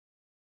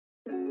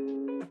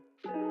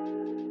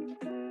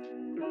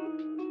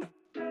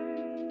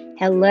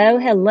Hello,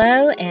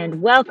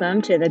 and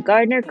welcome to the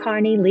Gardner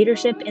Carney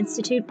Leadership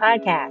Institute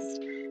podcast.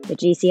 The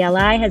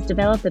GCLI has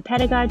developed a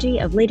pedagogy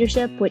of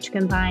leadership which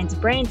combines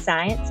brain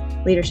science,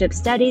 leadership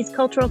studies,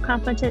 cultural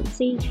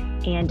competency,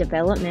 and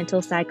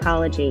developmental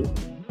psychology.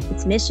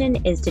 Its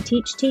mission is to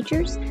teach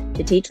teachers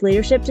to teach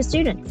leadership to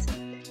students.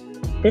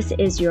 This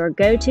is your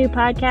go-to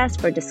podcast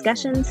for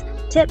discussions,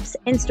 tips,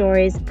 and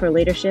stories for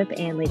leadership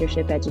and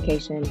leadership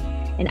education.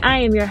 And I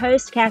am your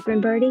host,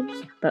 Catherine Birdie,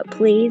 but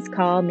please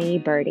call me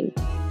Birdie.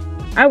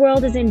 Our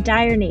world is in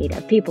dire need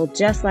of people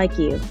just like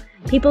you,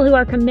 people who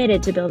are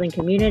committed to building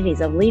communities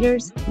of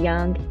leaders,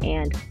 young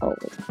and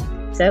old.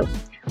 So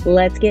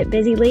let's get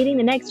busy leading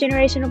the next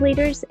generation of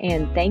leaders,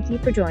 and thank you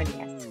for joining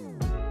us.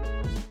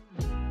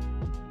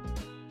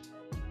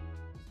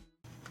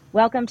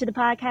 Welcome to the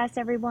podcast,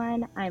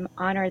 everyone. I'm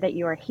honored that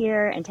you are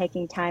here and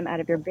taking time out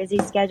of your busy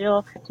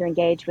schedule to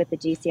engage with the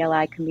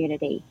GCLI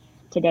community.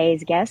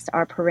 Today's guests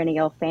are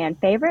perennial fan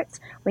favorites.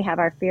 We have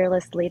our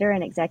fearless leader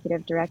and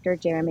executive director,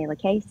 Jeremy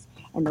LaCasse,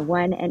 and the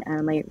one and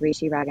only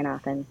Rishi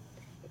Raghunathan.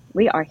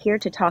 We are here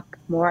to talk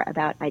more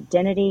about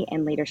identity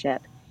and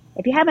leadership.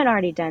 If you haven't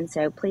already done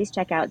so, please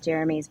check out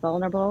Jeremy's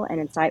vulnerable and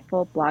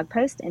insightful blog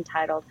post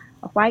entitled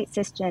 "A White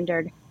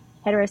Cisgendered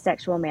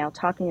Heterosexual Male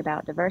Talking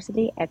About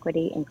Diversity,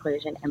 Equity,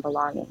 Inclusion, and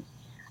Belonging."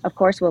 Of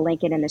course, we'll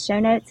link it in the show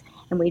notes,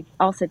 and we'd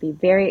also be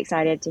very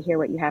excited to hear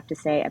what you have to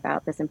say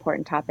about this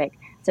important topic.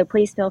 So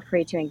please feel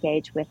free to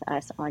engage with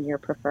us on your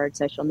preferred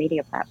social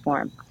media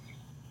platform.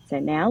 So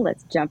now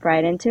let's jump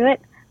right into it.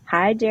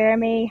 Hi,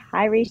 Jeremy.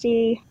 Hi,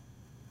 Rishi.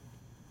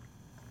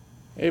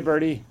 Hey,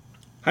 Birdie.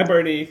 Hi,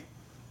 Birdie.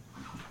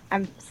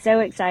 I'm so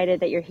excited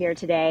that you're here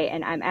today,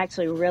 and I'm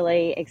actually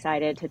really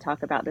excited to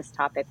talk about this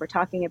topic. We're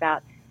talking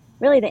about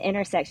really the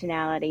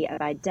intersectionality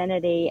of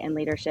identity and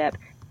leadership,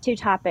 two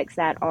topics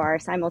that are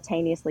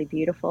simultaneously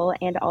beautiful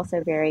and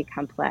also very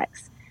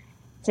complex.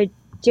 So,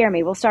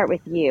 Jeremy, we'll start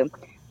with you.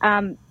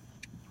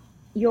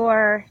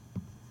 Your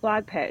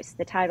blog post,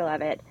 the title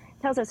of it,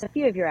 tells us a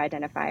few of your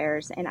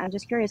identifiers, and I'm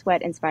just curious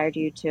what inspired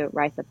you to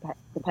write the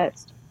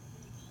post.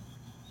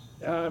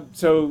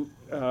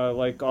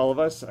 Like all of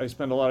us, I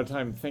spend a lot of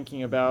time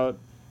thinking about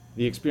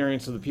the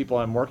experience of the people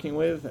I'm working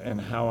with and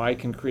how I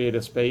can create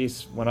a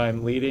space when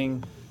I'm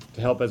leading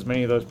to help as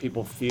many of those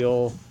people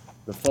feel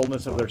the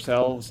fullness of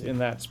themselves in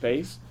that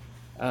space.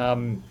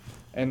 And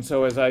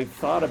so as I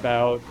thought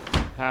about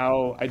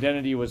how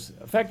identity was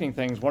affecting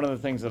things, one of the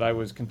things that I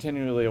was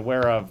continually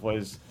aware of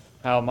was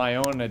how my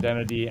own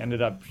identity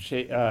ended up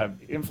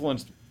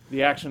influenced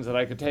the actions that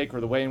I could take or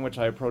the way in which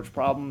I approach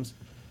problems.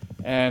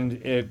 And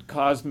it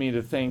caused me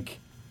to think,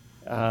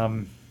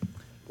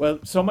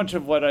 so much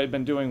of what I've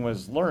been doing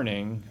was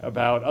learning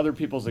about other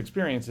people's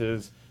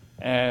experiences.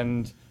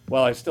 And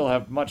while I still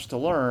have much to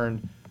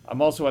learn,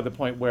 I'm also at the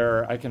point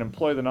where I can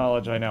employ the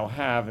knowledge I now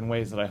have in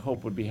ways that I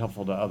hope would be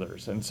helpful to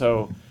others. And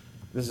so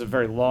this is a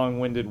very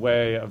long-winded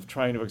way of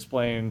trying to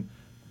explain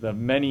the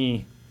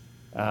many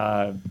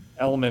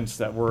elements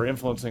that were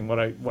influencing what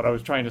I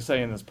was trying to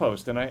say in this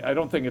post. And I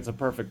don't think it's a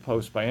perfect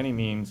post by any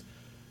means,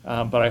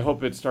 but I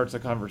hope it starts a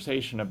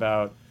conversation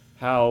about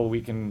how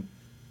we can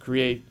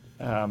create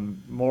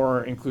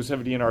more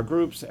inclusivity in our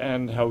groups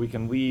and how we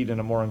can lead in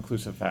a more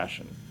inclusive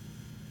fashion.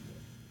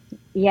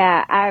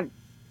 Yeah,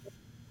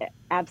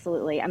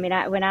 absolutely. I mean,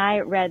 when I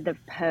read the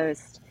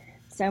post,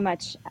 so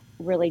much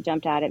really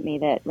jumped out at me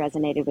that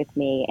resonated with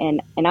me.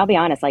 And I'll be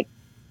honest, like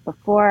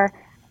before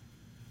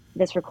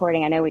this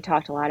recording, I know we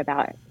talked a lot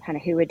about kind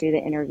of who would do the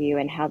interview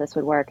and how this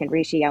would work. And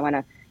Rishi, I want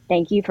to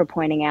thank you for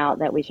pointing out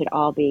that we should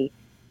all be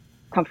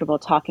comfortable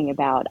talking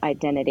about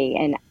identity.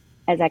 And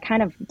as I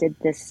kind of did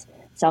this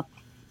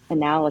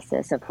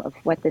self-analysis of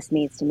what this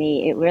means to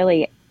me, it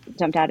really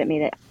jumped out at me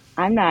that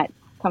I'm not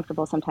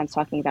comfortable sometimes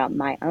talking about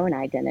my own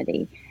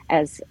identity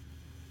as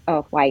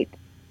a white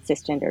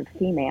cisgendered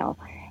female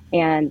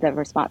and the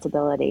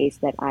responsibilities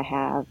that I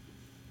have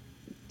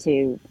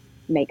to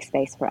make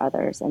space for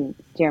others. And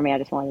Jeremy, I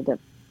just wanted to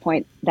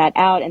point that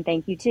out, and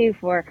thank you too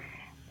for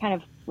kind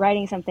of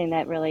writing something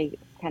that really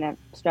kind of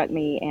struck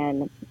me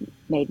and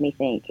made me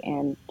think.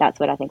 And that's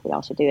what I think we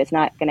all should do. It's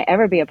not going to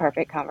ever be a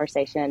perfect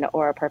conversation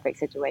or a perfect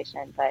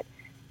situation, but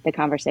the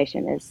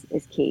conversation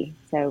is key.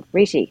 So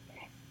Rishi,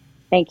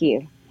 thank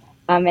you.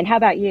 And how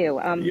about you?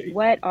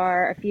 What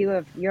are a few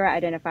of your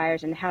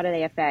identifiers and how do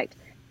they affect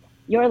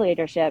your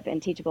leadership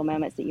and teachable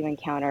moments that you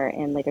encounter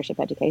in leadership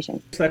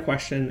education? It's that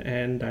question,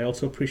 and I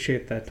also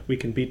appreciate that we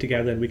can be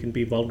together and we can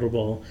be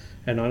vulnerable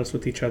and honest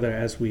with each other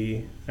as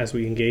we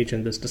engage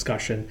in this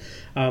discussion.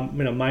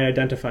 My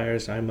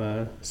identifiers: I'm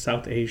a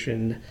South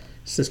Asian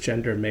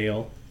cisgender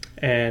male,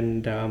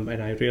 and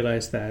I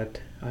realize that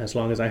as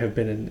long as I have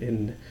been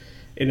in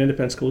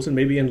independent schools and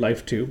maybe in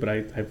life too, but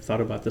I've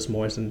thought about this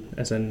more as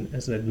an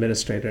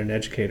administrator and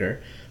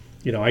educator.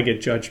 I get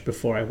judged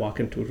before I walk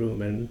into a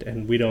room,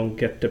 and we don't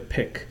get to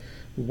pick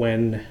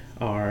when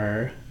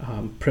our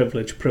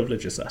privilege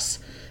privileges us.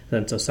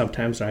 And so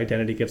sometimes our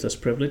identity gives us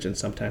privilege, and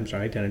sometimes our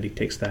identity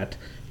takes that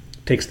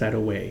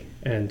away.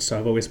 And so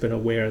I've always been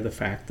aware of the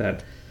fact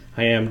that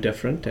I am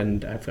different,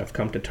 and I've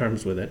come to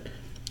terms with it.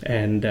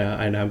 and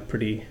I'm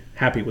pretty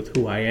happy with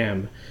who I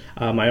am.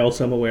 I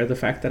also am aware of the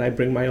fact that I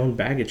bring my own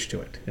baggage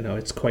to it.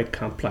 It's quite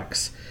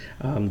complex.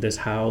 There's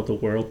how the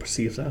world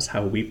perceives us,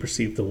 how we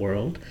perceive the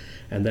world,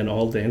 and then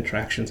all the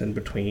interactions in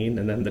between,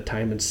 and then the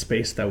time and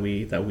space that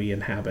we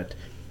inhabit.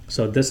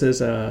 So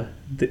these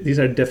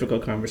are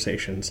difficult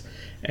conversations,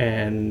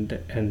 and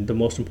the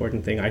most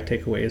important thing I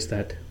take away is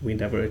that we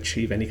never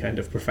achieve any kind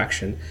of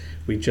perfection.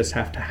 We just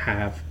have to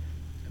have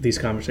these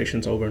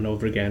conversations over and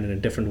over again and in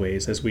different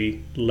ways. As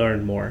we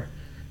learn more,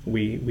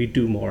 we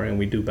do more and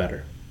we do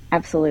better.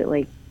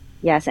 Absolutely.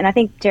 Yes. And I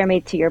think,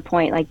 Jeremy, to your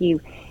point, like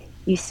you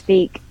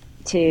speak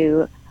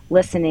to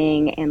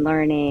listening and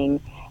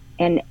learning,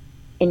 and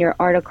in your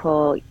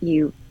article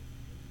you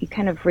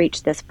kind of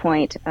reach this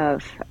point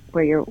of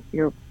where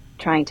you're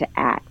trying to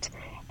act.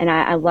 And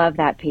I love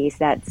that piece.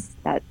 That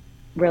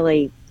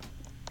really,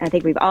 I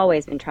think we've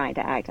always been trying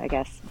to act, I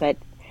guess, but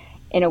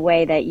in a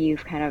way that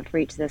you've kind of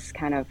reached this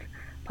kind of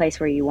place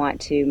where you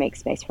want to make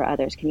space for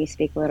others. Can you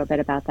speak a little bit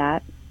about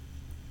that?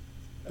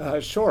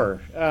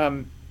 Sure.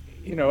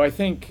 I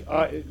think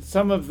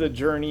some of the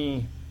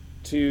journey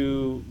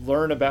to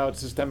learn about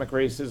systemic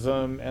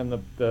racism and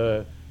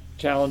the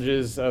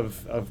challenges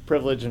of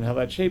privilege and how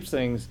that shapes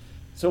things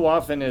so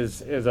often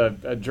is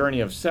a journey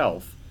of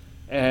self.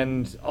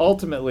 And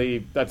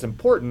ultimately, that's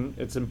important.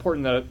 It's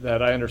important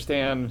that I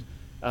understand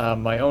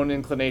my own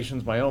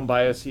inclinations, my own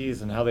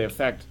biases, and how they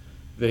affect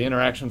the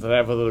interactions that I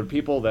have with other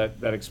people,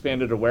 that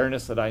expanded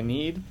awareness that I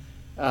need.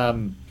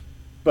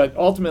 But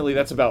ultimately,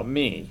 that's about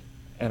me.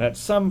 And at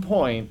some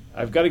point,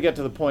 I've got to get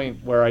to the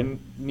point where I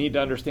need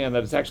to understand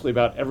that it's actually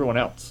about everyone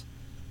else.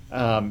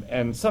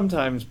 And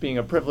sometimes being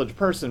a privileged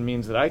person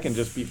means that I can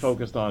just be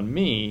focused on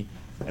me,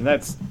 and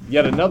that's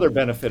yet another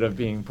benefit of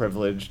being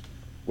privileged.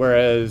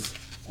 Whereas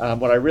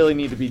what I really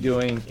need to be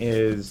doing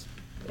is,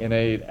 in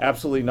a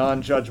absolutely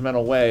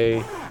non-judgmental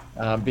way,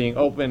 being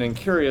open and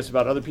curious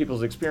about other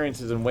people's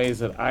experiences in ways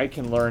that I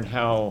can learn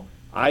how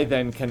I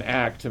then can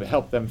act to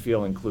help them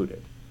feel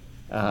included.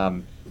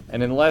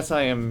 And unless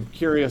I am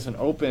curious and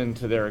open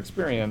to their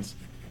experience,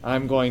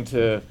 I'm going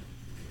to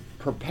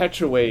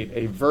perpetuate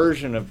a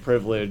version of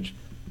privilege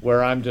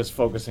where I'm just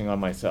focusing on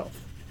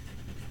myself.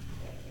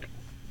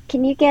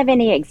 Can you give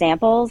any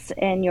examples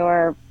in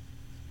your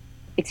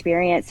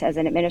experience as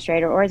an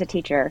administrator or as a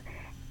teacher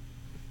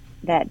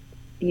that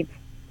you've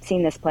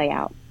seen this play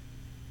out?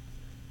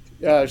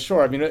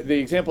 Sure. I mean, the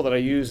example that I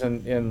use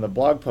in the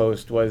blog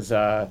post was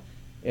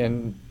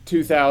in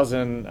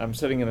 2000, I'm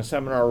sitting in a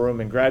seminar room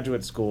in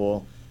graduate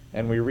school,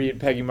 and we read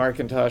Peggy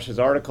McIntosh's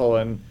article,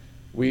 and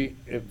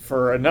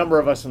for a number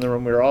of us in the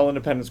room, we were all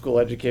independent school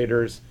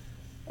educators.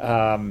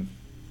 It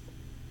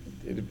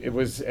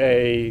was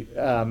a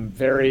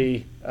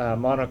very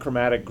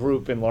monochromatic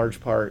group in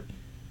large part,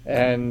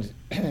 and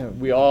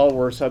we all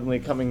were suddenly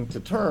coming to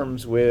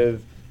terms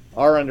with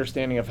our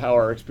understanding of how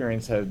our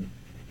experience had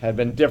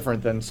been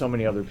different than so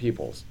many other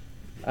people's.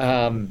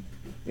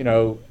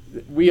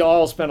 We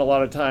all spent a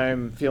lot of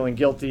time feeling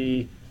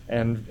guilty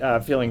and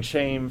feeling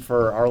shame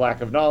for our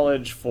lack of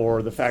knowledge,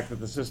 for the fact that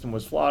the system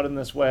was flawed in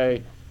this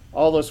way,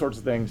 all those sorts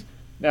of things.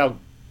 Now,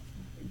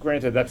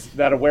 granted,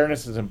 that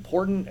awareness is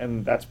important,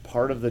 and that's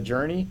part of the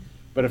journey,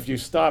 but if you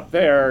stop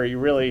there, you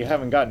really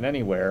haven't gotten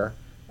anywhere.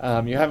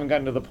 You haven't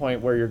gotten to the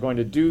point where you're going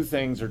to do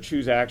things or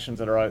choose actions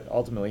that are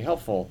ultimately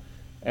helpful.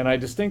 And I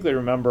distinctly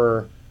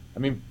remember, I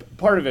mean,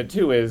 part of it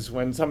too is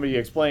when somebody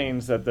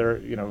explains that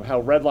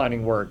how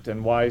redlining worked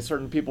and why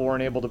certain people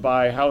weren't able to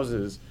buy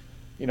houses,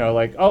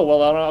 like, oh,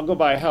 well, I'll go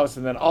buy a house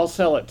and then I'll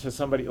sell it to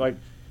somebody. Like,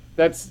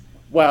 that's,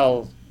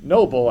 well,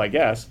 noble, I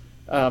guess.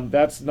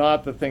 That's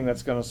not the thing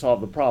that's going to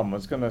solve the problem.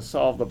 What's going to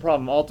solve the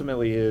problem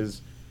ultimately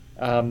is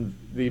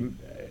the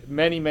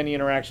many, many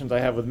interactions I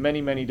have with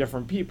many, many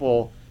different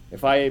people.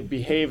 If I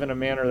behave in a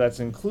manner that's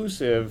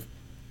inclusive,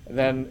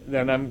 then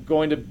I'm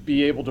going to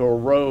be able to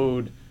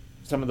erode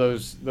some of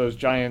those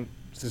giant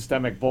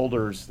systemic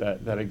boulders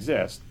that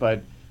exist.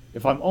 But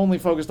if I'm only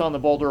focused on the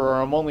boulder, or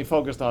I'm only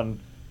focused on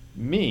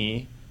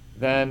me,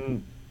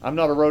 then I'm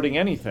not eroding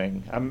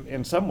anything. I'm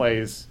in some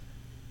ways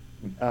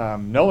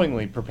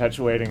knowingly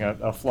perpetuating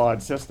a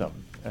flawed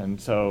system, and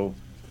so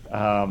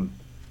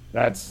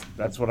that's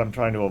what I'm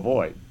trying to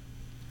avoid.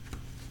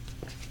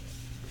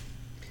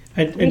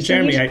 And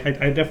Jeremy,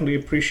 I definitely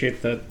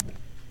appreciate that.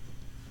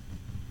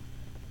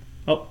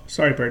 Oh,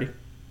 sorry, Birdie.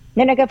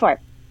 No, go for it.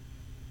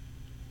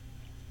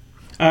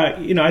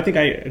 I think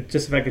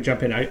if I could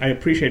jump in, I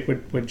appreciate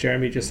what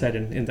Jeremy just said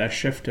in that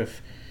shift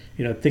of,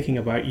 thinking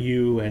about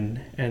you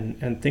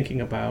and thinking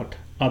about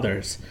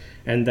others,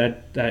 and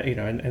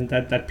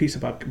that piece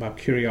about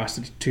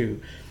curiosity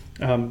too.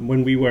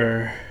 When we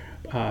were,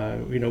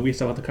 we used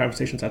to have the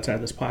conversations outside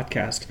of this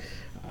podcast.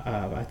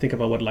 I think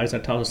about what Liza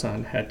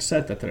Talasan had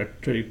said, that there are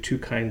really two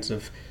kinds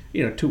of,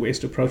 two ways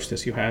to approach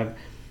this. You have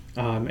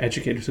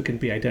educators who can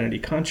be identity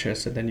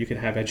conscious, and then you can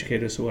have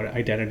educators who are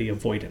identity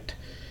avoidant.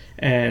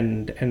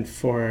 And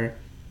for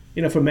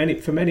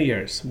many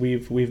years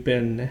we've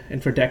been,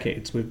 and for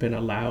decades we've been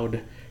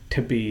allowed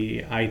to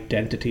be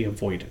identity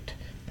avoidant.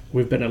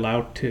 we've been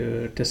allowed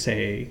to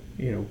say,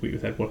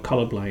 that we're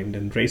colorblind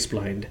and race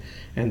blind,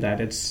 and that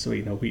it's,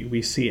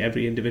 we see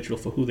every individual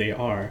for who they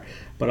are,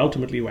 but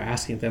ultimately we're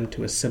asking them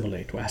to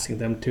assimilate. We're asking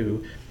them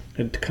to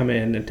come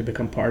in and to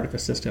become part of a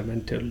system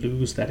and to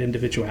lose that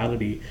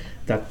individuality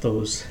that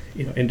those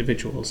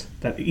individuals,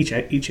 that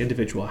each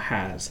individual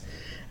has.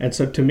 And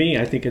so to me,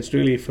 I think it's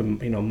really from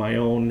my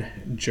own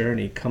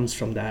journey comes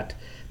from that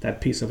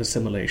piece of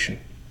assimilation.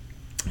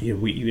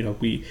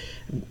 We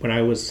when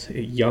I was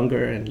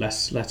younger and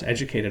less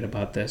educated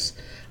about this,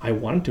 I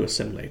wanted to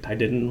assimilate. I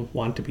didn't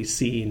want to be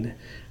seen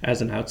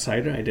as an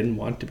outsider. I didn't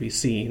want to be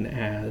seen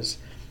as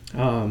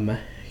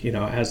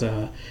as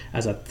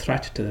a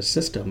threat to the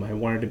system. I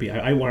wanted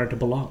to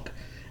belong,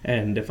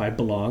 and if I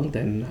belonged,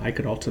 then I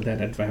could also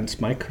then advance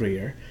my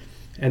career.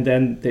 And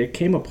then there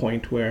came a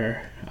point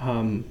where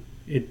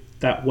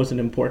that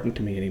wasn't important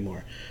to me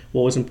anymore.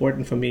 What was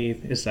important for me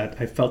is that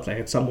I felt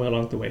like somewhere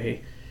along the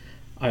way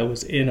I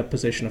was in a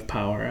position of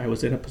power, I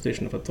was in a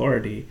position of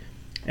authority,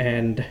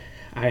 and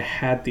I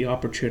had the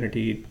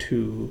opportunity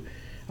to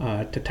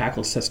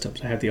tackle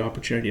systems. I had the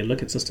opportunity to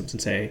look at systems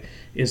and say,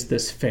 is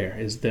this fair?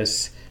 Is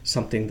this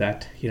something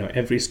that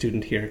every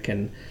student here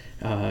can?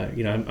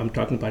 I'm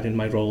talking about in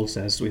my roles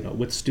as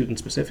with students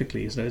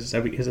specifically. Is this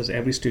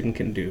every student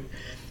can do?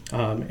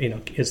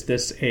 Is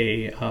this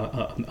a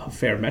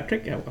fair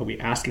metric? Are we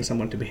asking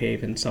someone to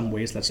behave in some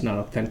ways that's not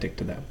authentic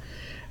to them?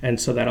 And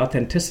so that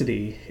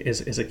authenticity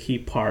is a key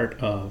part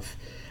of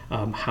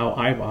how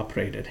I've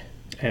operated.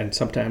 And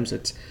sometimes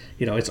it's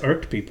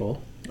irked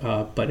people,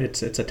 but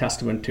it's a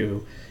testament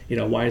to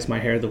why is my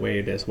hair the way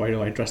it is? Why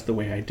do I dress the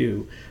way I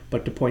do?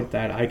 But to point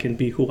that I can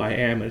be who I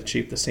am and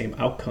achieve the same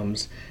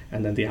outcomes,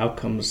 and then the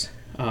outcomes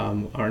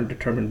aren't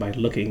determined by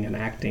looking and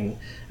acting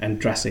and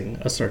dressing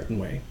a certain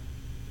way.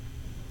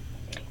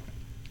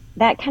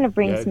 That kind of Yeah.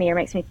 brings me or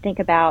makes me think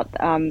about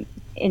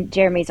in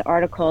Jeremy's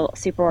article,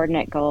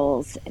 superordinate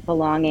goals,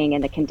 belonging,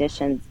 and the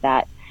conditions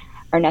that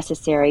are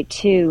necessary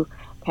to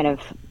kind of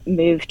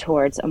move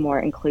towards a more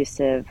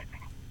inclusive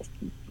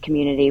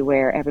community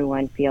where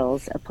everyone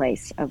feels a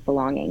place of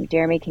belonging.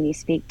 Jeremy, can you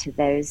speak to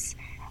those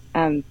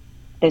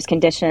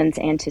conditions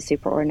and to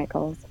superordinate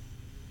goals?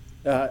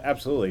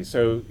 Absolutely.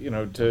 So,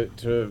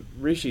 to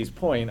Rishi's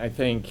point, I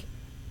think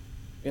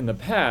in the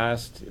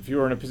past, if you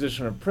were in a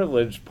position of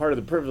privilege, part of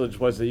the privilege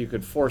was that you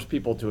could force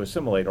people to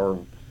assimilate, or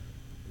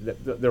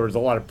there was a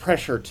lot of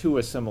pressure to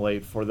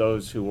assimilate for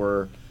those who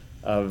were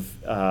of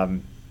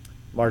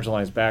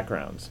marginalized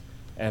backgrounds.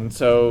 And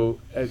so,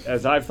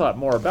 as I've thought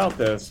more about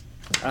this,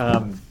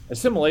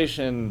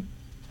 assimilation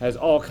has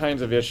all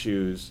kinds of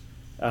issues.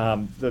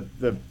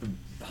 The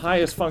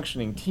highest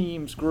functioning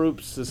teams,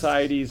 groups,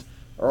 societies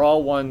are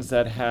all ones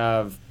that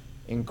have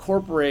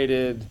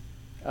incorporated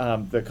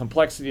the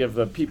complexity of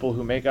the people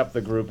who make up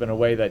the group in a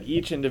way that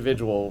each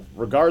individual,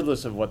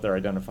 regardless of what their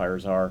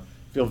identifiers are,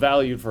 feel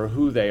valued for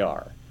who they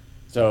are.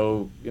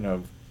 So,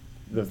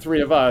 the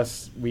three of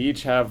us, we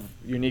each have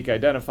unique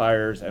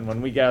identifiers, and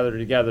when we gather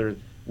together,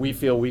 we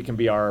feel we can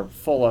be our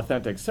full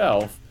authentic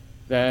self.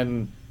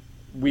 Then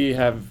we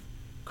have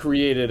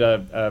created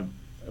a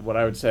what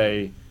I would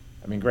say,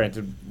 I mean,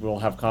 granted, we'll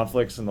have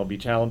conflicts and there'll be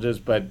challenges,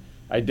 but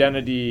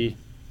identity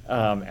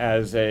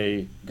as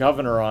a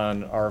governor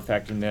on our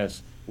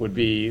effectiveness would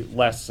be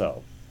less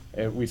so.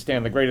 We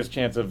stand the greatest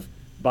chance of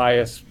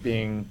bias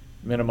being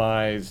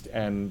minimized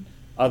and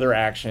other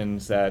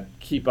actions that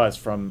keep us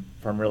from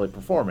really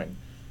performing.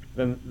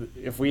 Then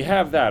if we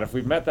have that, if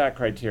we've met that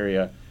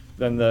criteria,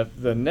 then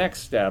the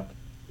next step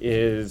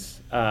is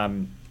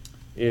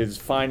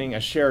finding a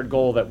shared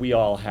goal that we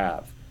all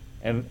have.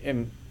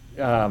 And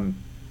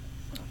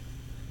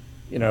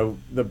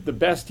the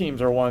best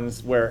teams are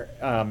ones where,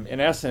 in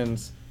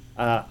essence,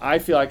 I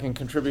feel I can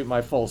contribute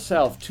my full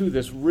self to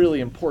this really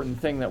important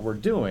thing that we're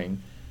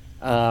doing.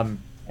 And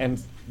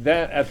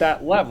then at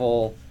that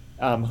level,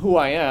 who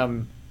I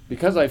am,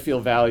 because I feel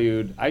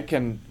valued,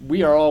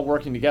 we are all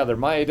working together.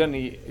 My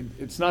identity,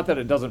 it's not that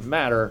it doesn't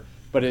matter,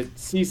 but it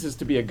ceases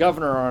to be a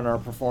governor on our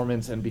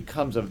performance and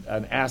becomes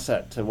an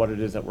asset to what it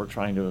is that we're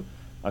trying to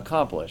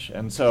accomplish.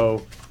 And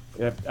so,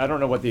 I don't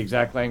know what the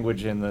exact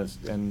language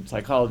in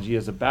psychology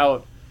is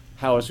about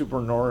how a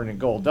superordinate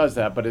goal does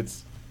that, but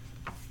it's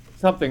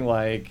something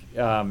like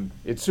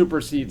it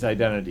supersedes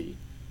identity.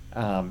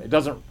 It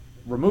doesn't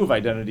remove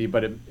identity,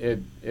 but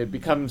it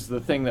becomes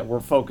the thing that we're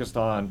focused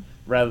on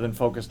rather than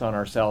focused on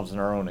ourselves and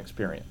our own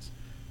experience.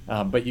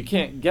 But you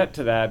can't get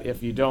to that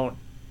if you don't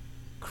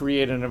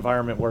create an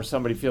environment where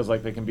somebody feels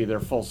like they can be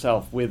their full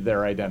self with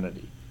their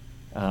identity.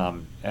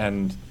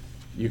 And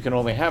you can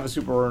only have a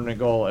superordinate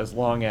goal as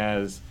long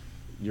as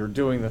you're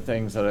doing the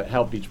things that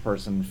help each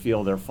person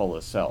feel their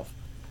fullest self.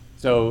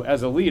 So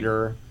as a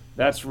leader,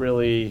 that's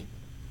really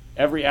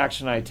every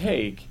action I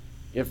take.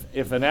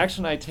 If an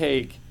action I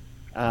take,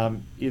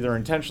 either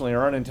intentionally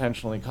or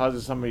unintentionally,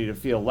 causes somebody to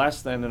feel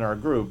less than in our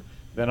group,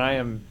 then I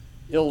am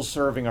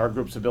ill-serving our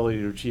group's ability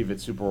to achieve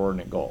its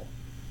superordinate goal,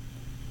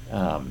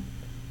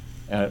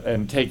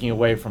 and taking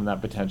away from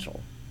that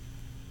potential.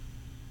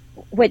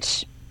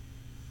 Which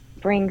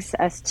brings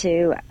us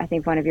to, I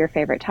think, one of your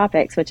favorite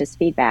topics, which is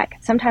feedback.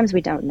 Sometimes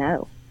we don't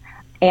know,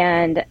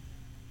 and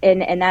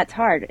and that's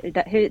hard.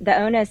 The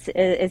onus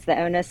is the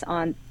onus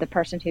on the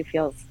person who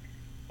feels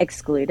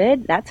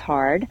excluded. That's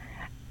hard.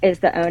 Is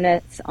the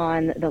onus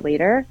on the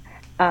leader,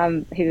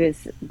 who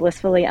is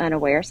blissfully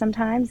unaware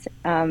sometimes?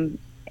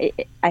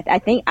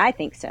 I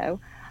think so.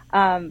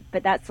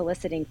 But that's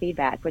soliciting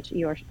feedback, which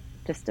you're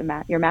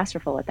you're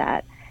masterful at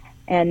that.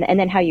 And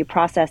then how you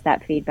process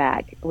that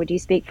feedback. Would you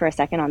speak for a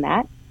second on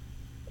that?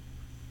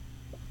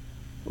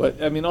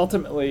 But I mean,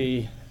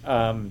 ultimately,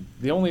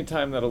 the only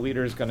time that a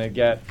leader is going to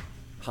get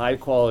high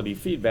quality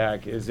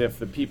feedback is if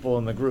the people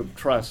in the group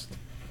trust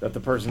that the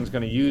person is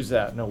going to use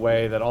that in a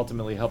way that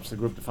ultimately helps the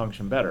group to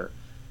function better.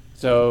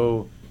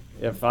 So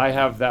if I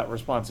have that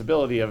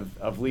responsibility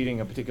of leading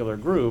a particular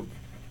group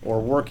or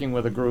working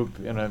with a group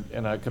in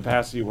a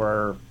capacity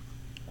where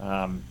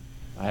I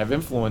have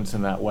influence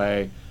in that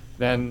way,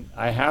 then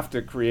I have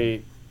to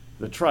create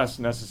the trust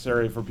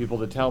necessary for people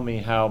to tell me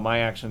how my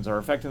actions are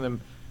affecting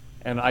them,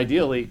 and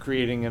ideally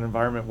creating an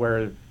environment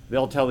where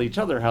they'll tell each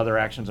other how their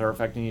actions are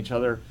affecting each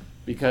other,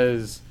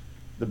 because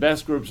the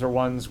best groups are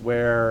ones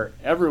where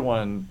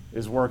everyone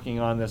is working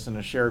on this in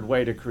a shared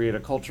way to create a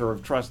culture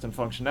of trust and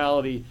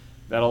functionality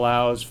that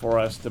allows for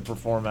us to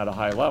perform at a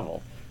high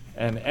level.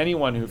 And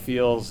anyone who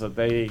feels that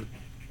they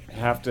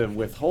have to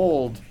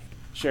withhold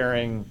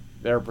sharing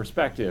their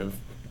perspective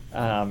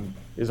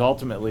is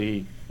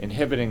ultimately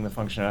inhibiting the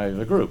functionality of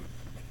the group.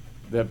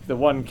 The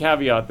one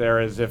caveat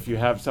there is if you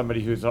have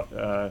somebody who's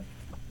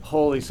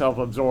wholly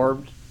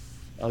self-absorbed,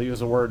 I'll use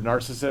the word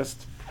narcissist.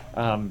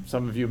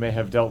 Some of you may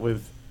have dealt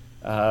with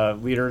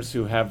leaders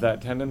who have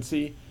that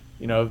tendency.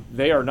 You know,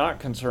 they are not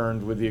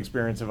concerned with the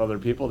experience of other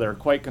people. They're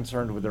quite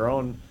concerned with their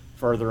own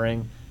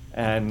furthering.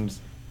 And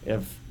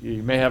if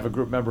you may have a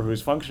group member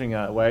who's functioning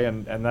that way,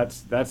 and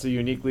that's a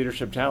unique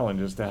leadership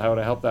challenge, as to how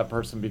to help that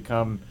person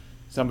become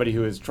somebody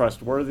who is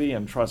trustworthy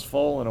and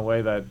trustful in a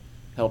way that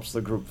helps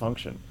the group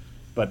function.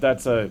 But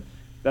that's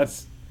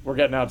we're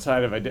getting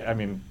outside of, I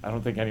mean, I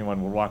don't think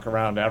anyone would walk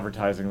around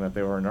advertising that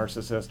they were a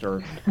narcissist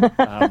or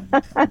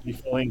be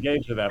fully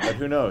engaged with that, but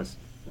who knows?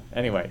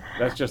 Anyway,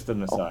 that's just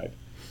an aside.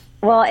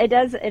 Well, it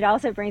does. It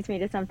also brings me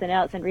to something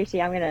else. And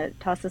Rishi, I'm going to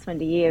toss this one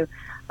to you.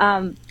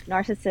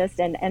 Narcissists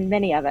and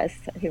many of us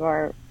who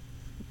are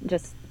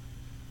just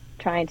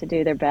trying to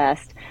do their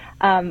best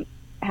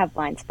have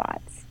blind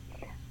spots.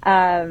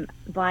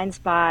 Blind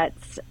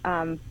spots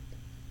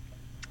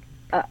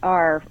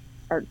are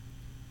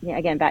yeah,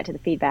 again, back to the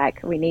feedback.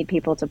 We need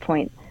people to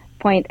point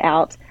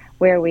out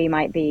where we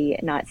might be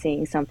not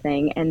seeing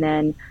something. And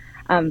then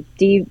how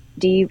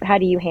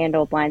do you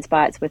handle blind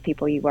spots with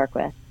people you work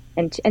with,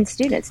 and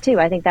students too?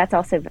 I think that's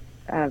also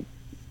an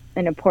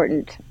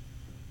important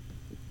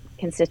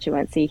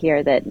constituency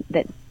here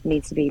that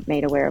needs to be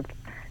made aware of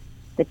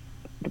the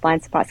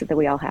blind spots that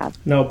we all have.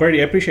 No, Bertie,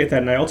 I appreciate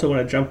that, and I also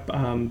want to jump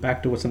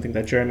back to something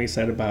that Jeremy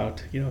said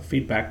about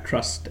feedback,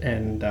 trust,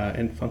 and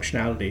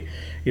functionality.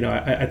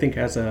 I think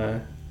as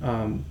a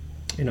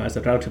as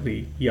a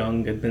relatively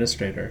young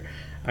administrator,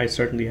 I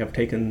certainly have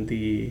taken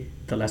the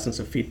lessons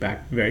of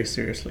feedback very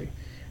seriously.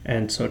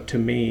 And so to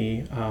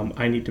me,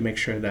 I need to make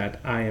sure that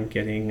I'm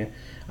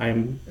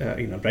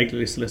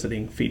regularly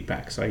soliciting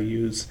feedback. So I've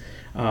used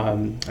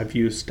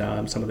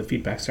some of the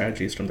feedback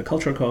strategies from the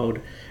Culture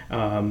Code.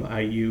 I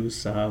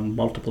use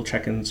multiple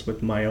check-ins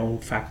with my own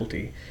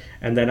faculty.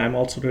 And then I'm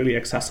also really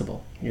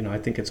accessible. I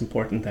think it's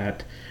important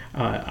that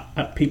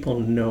people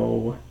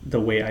know the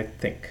way I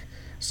think.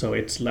 So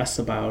it's less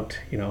about,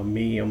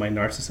 me or my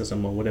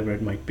narcissism or whatever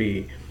it might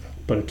be,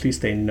 but at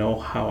least they know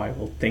how I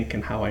will think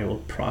and how I will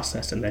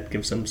process, and that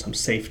gives them some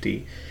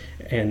safety.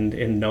 And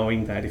in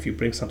knowing that if you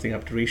bring something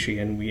up to Rishi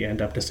and we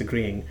end up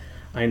disagreeing,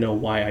 I know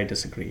why I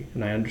disagree,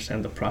 and I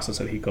understand the process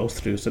that he goes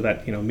through. So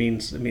that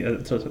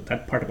so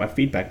that part of my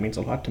feedback means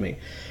a lot to me.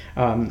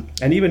 And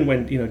even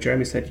when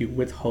Jeremy said you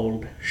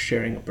withhold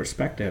sharing a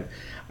perspective,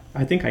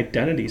 I think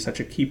identity is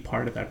such a key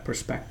part of that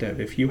perspective.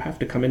 If you have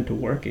to come into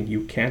work and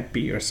you can't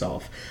be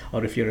yourself,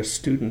 or if you're a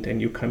student and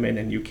you come in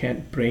and you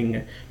can't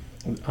bring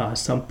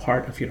some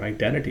part of your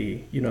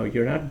identity,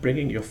 you're not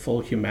bringing your full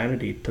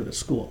humanity to the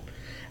school.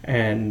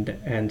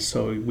 And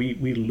so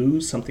we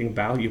lose something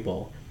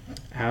valuable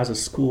as a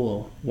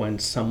school when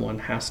someone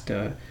has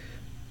to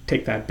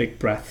take that big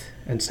breath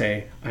and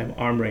say, I'm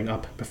armoring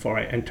up before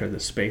I enter the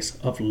space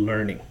of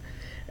learning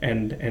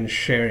and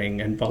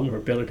sharing and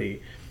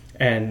vulnerability.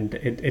 And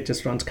it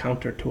just runs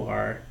counter to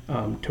our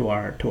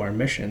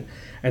mission.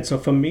 And so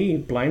for me,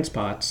 blind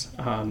spots,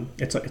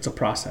 it's a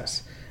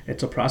process.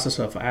 It's a process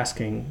of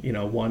asking,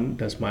 one,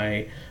 does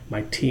my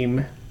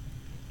team,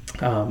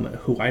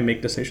 who I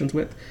make decisions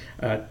with,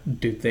 are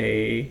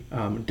they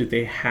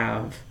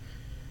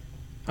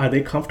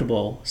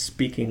comfortable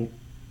speaking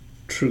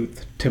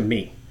truth to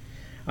me?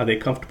 Are they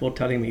comfortable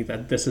telling me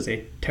that this is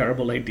a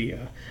terrible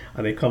idea?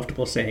 Are they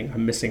comfortable saying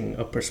I'm missing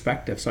a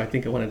perspective? So I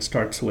think when it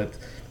starts with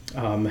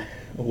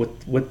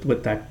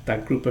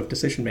that group of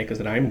decision makers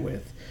that I'm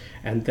with,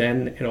 and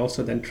then it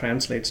also then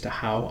translates to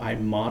how I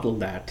model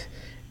that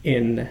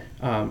in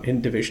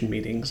division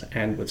meetings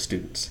and with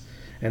students.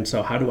 And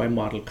so, how do I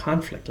model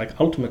conflict? Like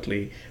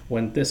ultimately,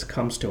 when this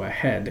comes to a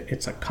head,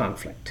 it's a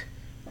conflict,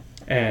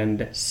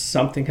 and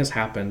something has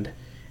happened,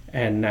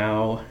 and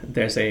now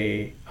there's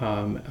a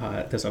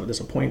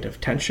point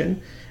of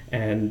tension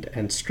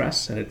and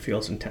stress, and it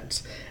feels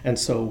intense. And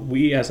so,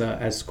 we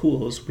as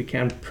schools, we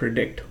can't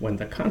predict when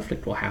the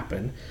conflict will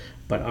happen,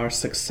 but our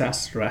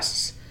success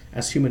rests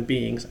as human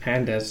beings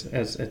and as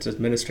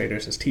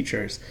administrators, as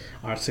teachers,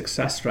 our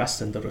success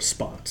rests in the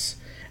response.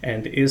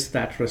 And is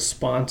that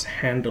response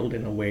handled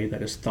in a way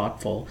that is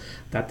thoughtful,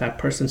 that that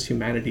person's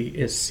humanity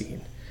is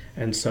seen?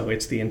 And so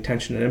it's the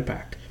intention and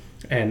impact.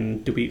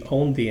 And do we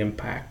own the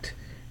impact?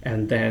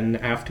 And then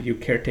after you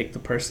caretake the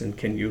person,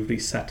 can you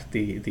reset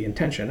the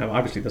intention? Now,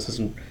 obviously, this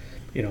doesn't,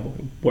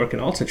 work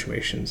in all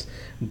situations,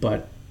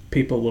 but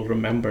people will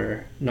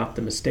remember not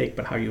the mistake,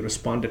 but how you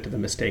responded to the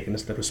mistake, and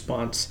it's the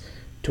response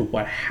to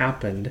what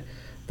happened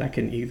that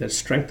can either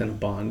strengthen a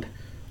bond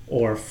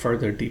or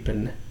further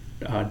deepen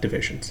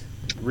divisions.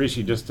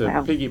 Rishi, just to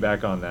Wow.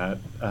 piggyback on that,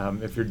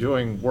 if you're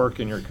doing work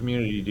in your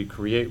community to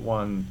create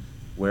one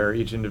where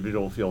each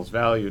individual feels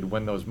valued,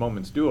 when those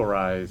moments do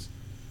arise,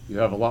 you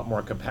have a lot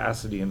more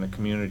capacity in the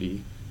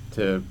community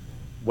to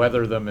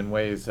weather them in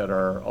ways that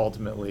are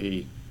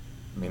ultimately,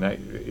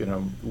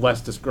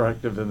 less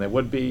destructive than they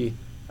would be,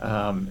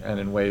 and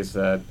in ways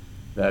that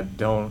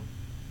don't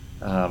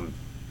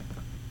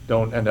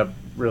end up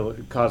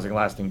really causing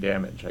lasting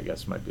damage, I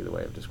guess might be the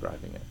way of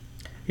describing it.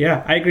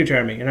 Yeah, I agree,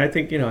 Jeremy. And I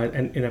think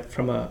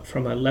from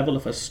a level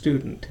of a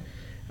student,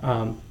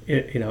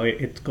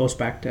 it goes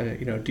back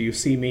to do you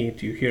see me,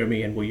 do you hear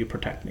me, and will you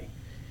protect me?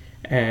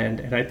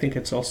 And I think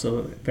it's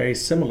also very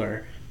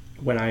similar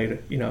when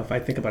if I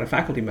think about a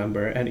faculty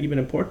member, and even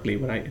importantly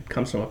when it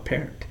comes from a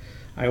parent.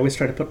 I always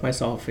try to put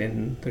myself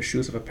in the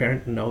shoes of a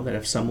parent and know that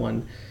if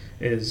someone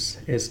is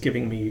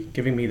giving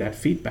me that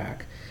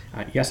feedback,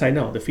 yes, I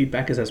know the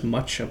feedback is as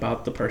much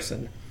about the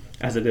person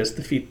as it is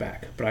the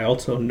feedback. But I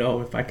also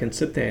know if I can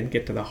sit there and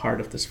get to the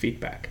heart of this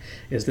feedback,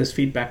 is this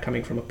feedback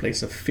coming from a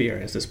place of fear?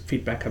 Is this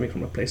feedback coming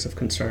from a place of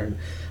concern?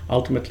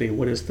 Ultimately,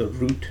 what is the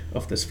root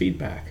of this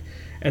feedback?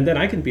 And then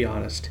I can be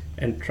honest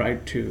and try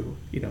to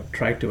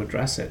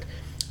address it,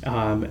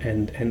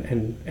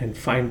 and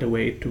find a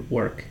way to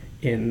work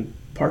in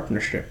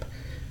partnership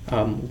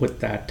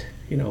with that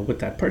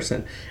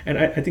person. And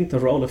I think the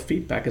role of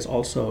feedback is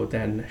also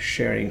then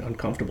sharing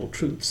uncomfortable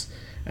truths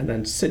and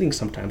then sitting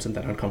sometimes in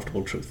that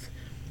uncomfortable truth.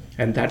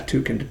 And that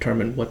too can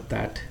determine what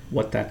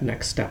that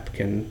next step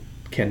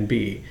can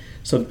be.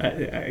 So,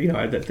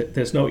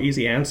 there's no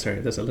easy answer.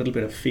 There's a little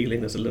bit of feeling,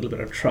 there's a little bit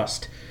of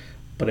trust,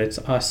 but it's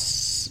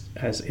us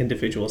as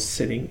individuals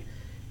sitting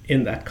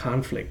in that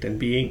conflict and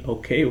being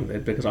okay with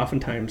it, because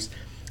oftentimes,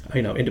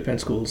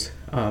 independent schools,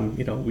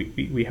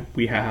 we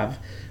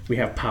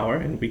have power,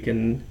 and we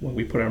can, when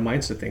we put our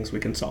minds to things, we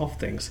can solve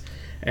things.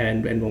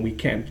 And when we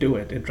can't do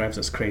it, it drives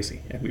us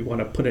crazy. And we want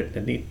to put it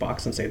in a neat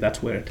box and say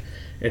that's where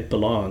it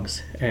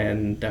belongs.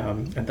 And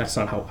that's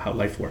not how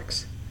life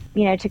works.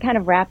 To kind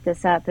of wrap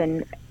this up,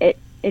 and it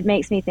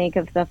makes me think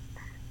of the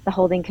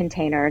holding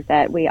container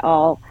that we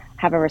all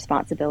have a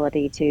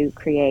responsibility to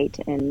create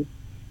and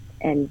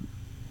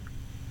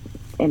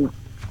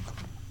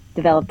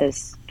develop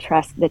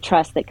the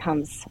trust that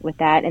comes with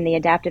that, and the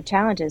adaptive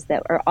challenges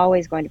that are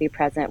always going to be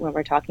present when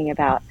we're talking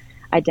about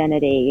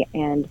identity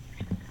and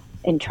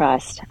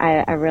trust.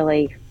 I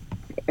really,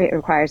 it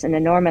requires an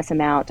enormous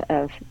amount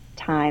of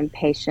time,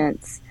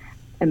 patience,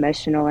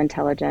 emotional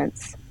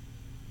intelligence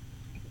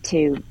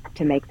to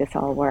make this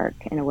all work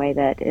in a way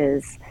that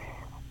is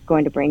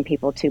going to bring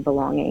people to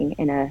belonging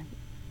in a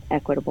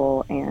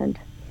equitable and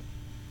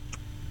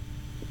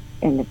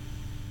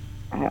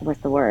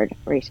what's the word?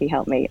 Rishi,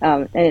 help me.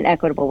 In an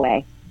equitable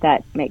way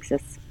that makes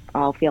us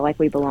all feel like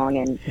we belong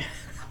and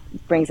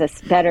brings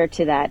us better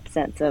to that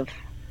sense of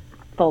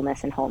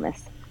fullness and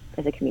wholeness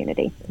as a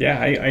community. Yeah,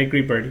 I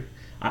agree, Birdie.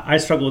 I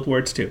struggle with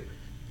words too.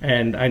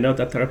 And I know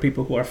that there are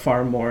people who are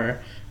far more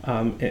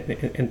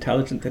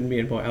intelligent than me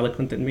and more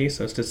eloquent than me.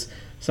 So it's just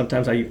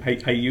sometimes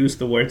I use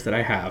the words that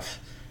I have,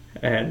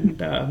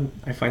 and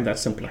I find that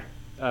simpler.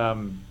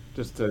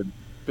 Just to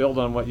build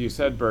on what you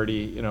said,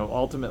 Bertie,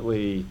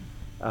 ultimately,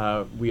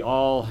 we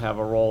all have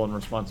a role and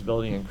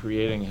responsibility in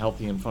creating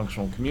healthy and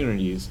functional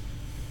communities.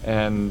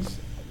 And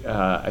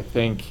I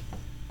think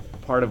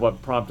part of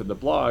what prompted the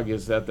blog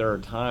is that there are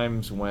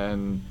times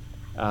when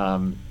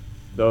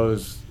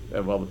those,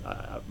 with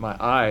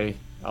my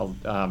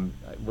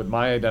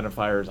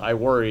identifiers, I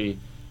worry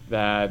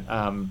that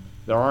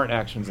there aren't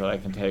actions that I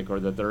can take, or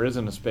that there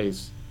isn't a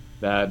space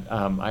that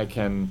I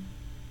can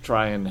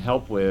try and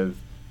help with,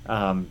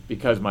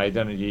 because my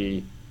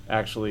identity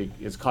actually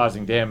is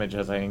causing damage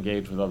as I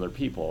engage with other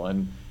people.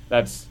 And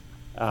that's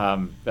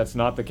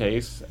not the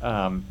case.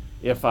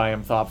 If I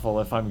am thoughtful,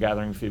 if I'm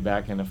gathering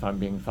feedback, and if I'm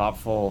being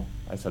thoughtful,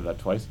 I said that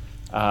twice,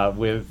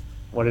 with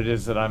what it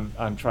is that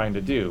I'm trying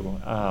to do.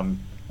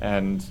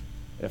 And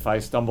if I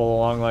stumble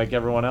along like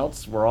everyone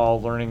else, we're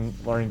all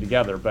learning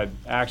together, but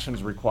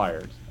action's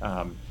required.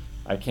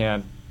 I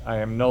can't I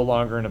am no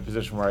longer in a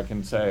position where I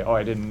can say, oh,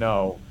 I didn't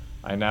know.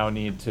 I now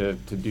need to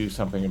do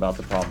something about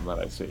the problem that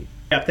I see.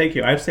 Yeah, thank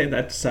you. I'd say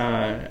that's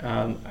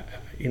the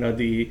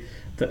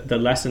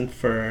lesson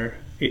for,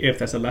 if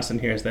there's a lesson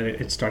here, is that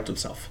it starts with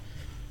self,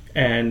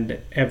 and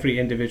every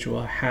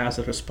individual has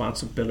a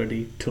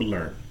responsibility to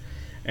learn,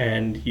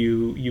 and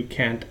you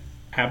can't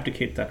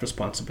abdicate that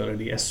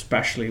responsibility,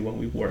 especially when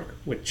we work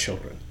with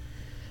children,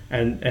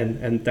 and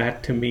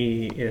that to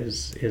me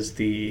is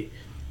the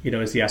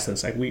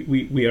essence. Like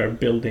we are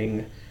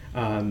building.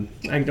 I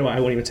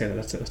won't even say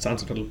that. That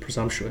sounds a little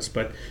presumptuous,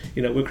 but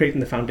we're creating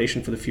the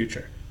foundation for the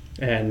future,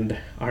 and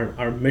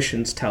our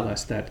missions tell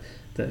us that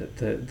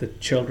the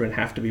children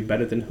have to be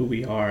better than who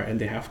we are,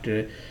 and they have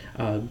to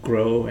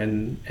grow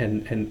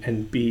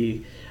and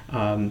be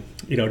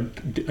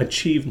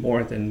achieve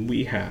more than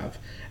we have,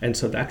 and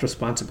so that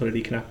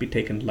responsibility cannot be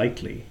taken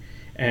lightly.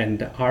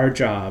 And our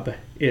job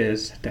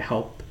is to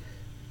help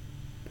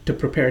to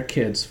prepare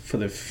kids for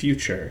the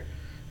future,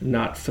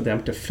 not for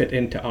them to fit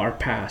into our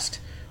past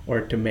or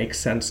to make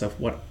sense of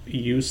what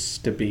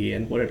used to be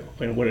and what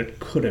it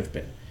could have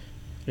been.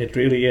 It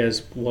really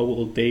is, what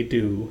will they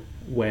do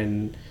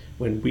when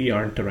we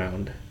aren't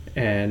around,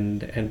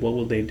 and what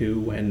will they do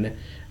when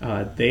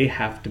they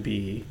have to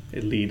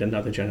lead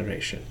another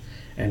generation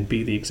and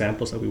be the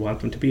examples that we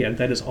want them to be. And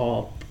that is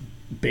all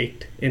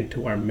baked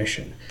into our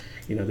mission.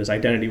 This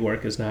identity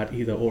work is not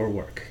either or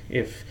work.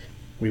 If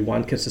we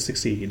want kids to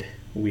succeed,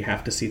 we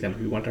have to see them. If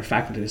we want our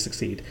faculty to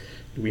succeed,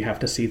 we have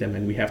to see them,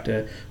 and we have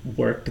to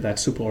work to that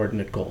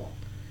superordinate goal.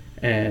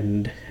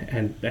 And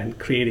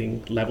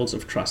creating levels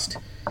of trust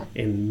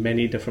in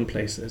many different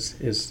places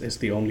is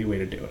the only way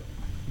to do it.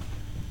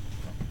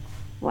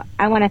 Well,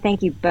 I want to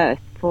thank you both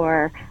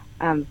for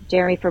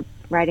Jeremy for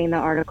writing the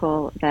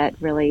article that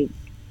really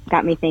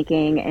got me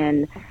thinking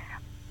and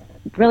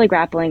really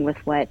grappling with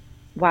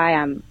why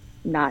I'm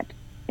not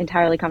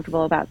entirely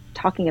comfortable about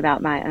talking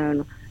about my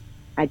own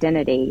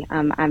identity.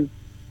 I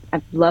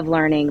love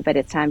learning, but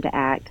it's time to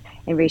act.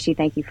 And Rishi,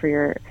 thank you for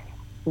your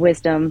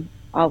wisdom.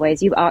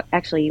 Always, you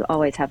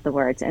always have the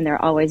words, and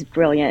they're always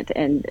brilliant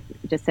and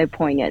just so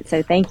poignant.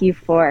 So thank you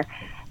for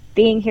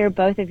being here,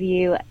 both of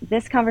you.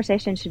 This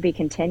conversation should be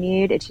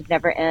continued. It should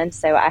never end.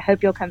 So I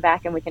hope you'll come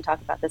back and we can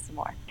talk about this some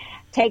more.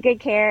 Take good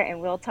care, and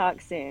we'll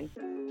talk soon.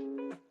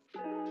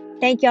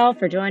 Thank y'all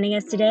for joining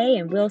us today,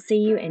 and we'll see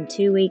you in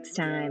 2 weeks'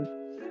 time.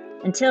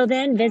 Until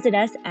then, visit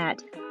us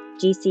at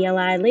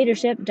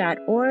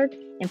gclileadership.org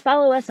and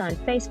follow us on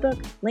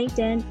Facebook,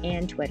 LinkedIn,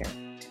 and Twitter.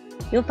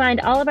 You'll find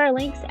all of our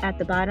links at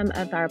the bottom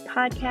of our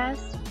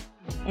podcast.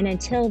 And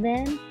until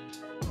then,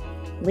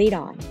 lead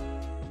on.